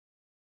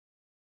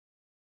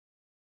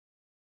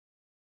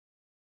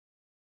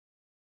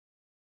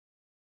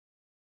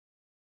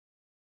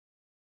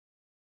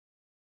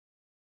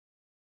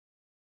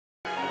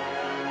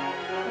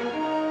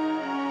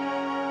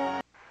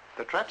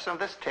The traps on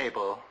this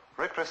table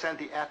represent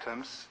the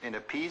atoms in a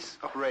piece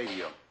of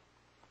radium.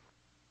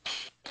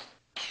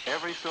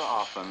 Every so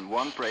often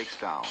one breaks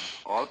down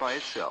all by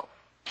itself,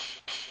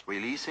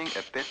 releasing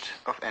a bit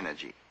of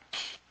energy.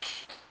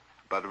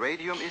 But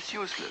radium is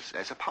useless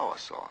as a power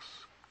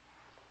source.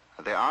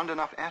 There aren't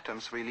enough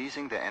atoms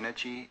releasing their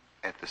energy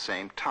at the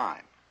same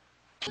time.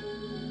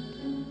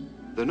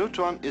 The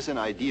neutron is an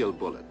ideal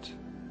bullet.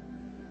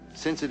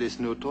 Since it is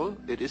neutral,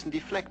 it isn't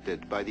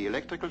deflected by the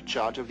electrical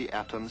charge of the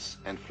atoms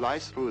and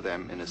flies through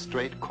them in a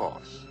straight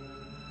course.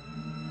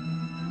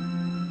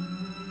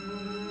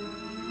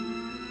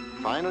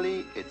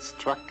 Finally, it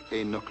struck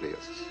a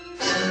nucleus.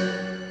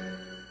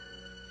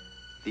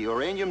 The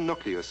uranium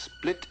nucleus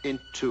split in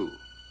two.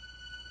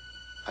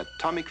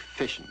 Atomic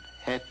fission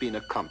had been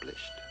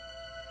accomplished.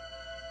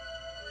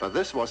 But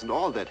this wasn't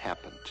all that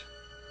happened.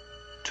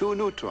 Two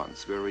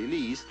neutrons were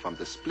released from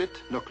the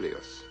split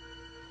nucleus.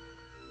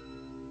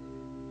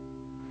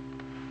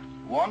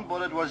 One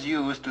bullet was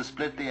used to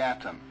split the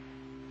atom,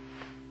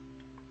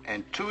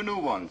 and two new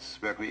ones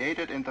were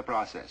created in the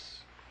process.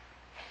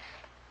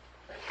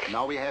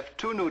 Now we have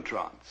two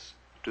neutrons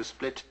to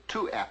split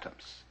two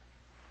atoms.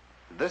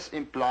 This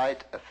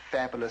implied a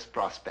fabulous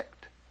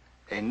prospect,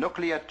 a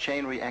nuclear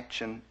chain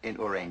reaction in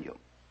uranium.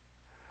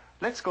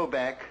 Let's go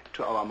back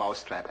to our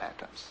mousetrap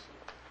atoms.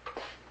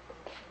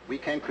 We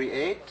can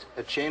create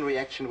a chain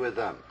reaction with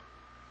them.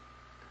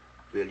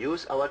 We'll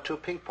use our two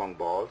ping pong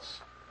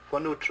balls for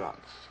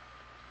neutrons.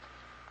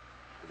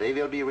 They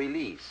will be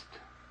released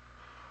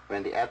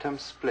when the atom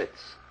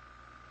splits.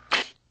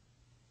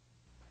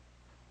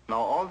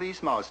 Now all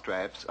these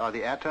mousetraps are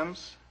the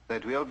atoms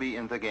that will be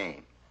in the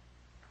game.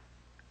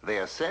 They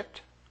are set,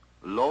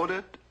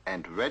 loaded,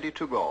 and ready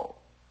to go.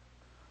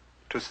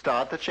 To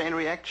start the chain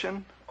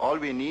reaction, all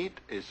we need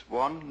is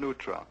one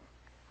neutron.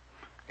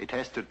 It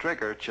has to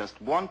trigger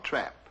just one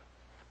trap.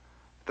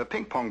 The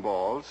ping pong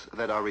balls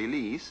that are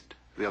released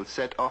will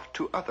set off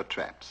two other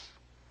traps.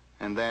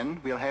 And then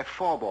we'll have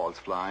four balls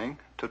flying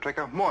to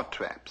trigger more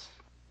traps.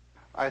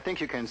 I think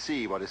you can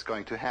see what is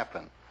going to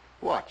happen.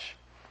 Watch.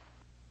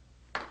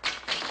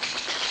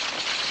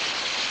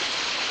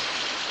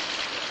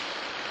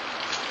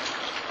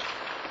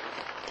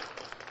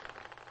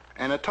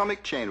 An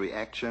atomic chain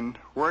reaction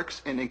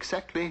works in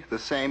exactly the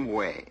same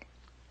way.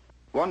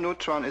 One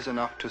neutron is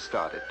enough to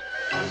start it.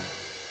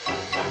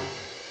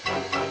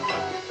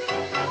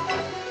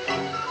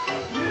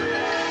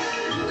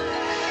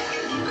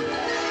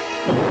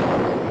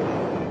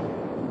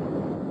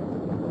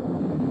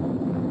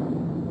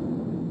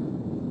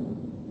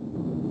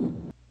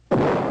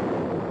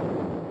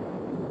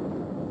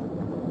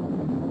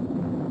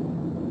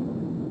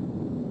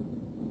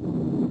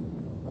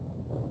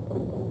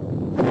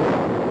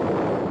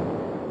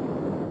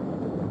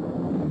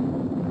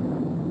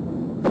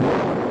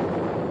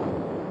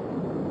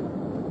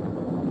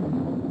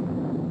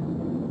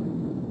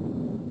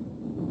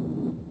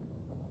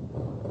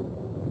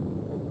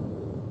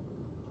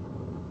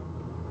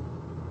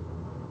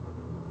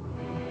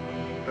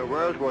 The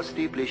world was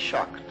deeply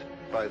shocked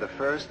by the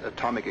first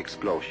atomic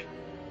explosion.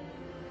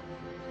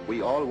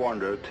 We all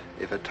wondered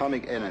if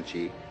atomic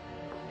energy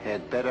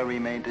had better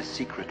remained a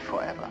secret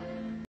forever.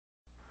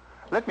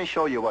 Let me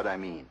show you what I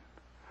mean.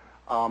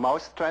 Our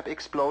mousetrap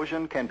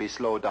explosion can be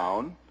slowed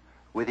down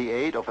with the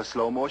aid of a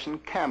slow-motion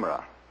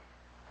camera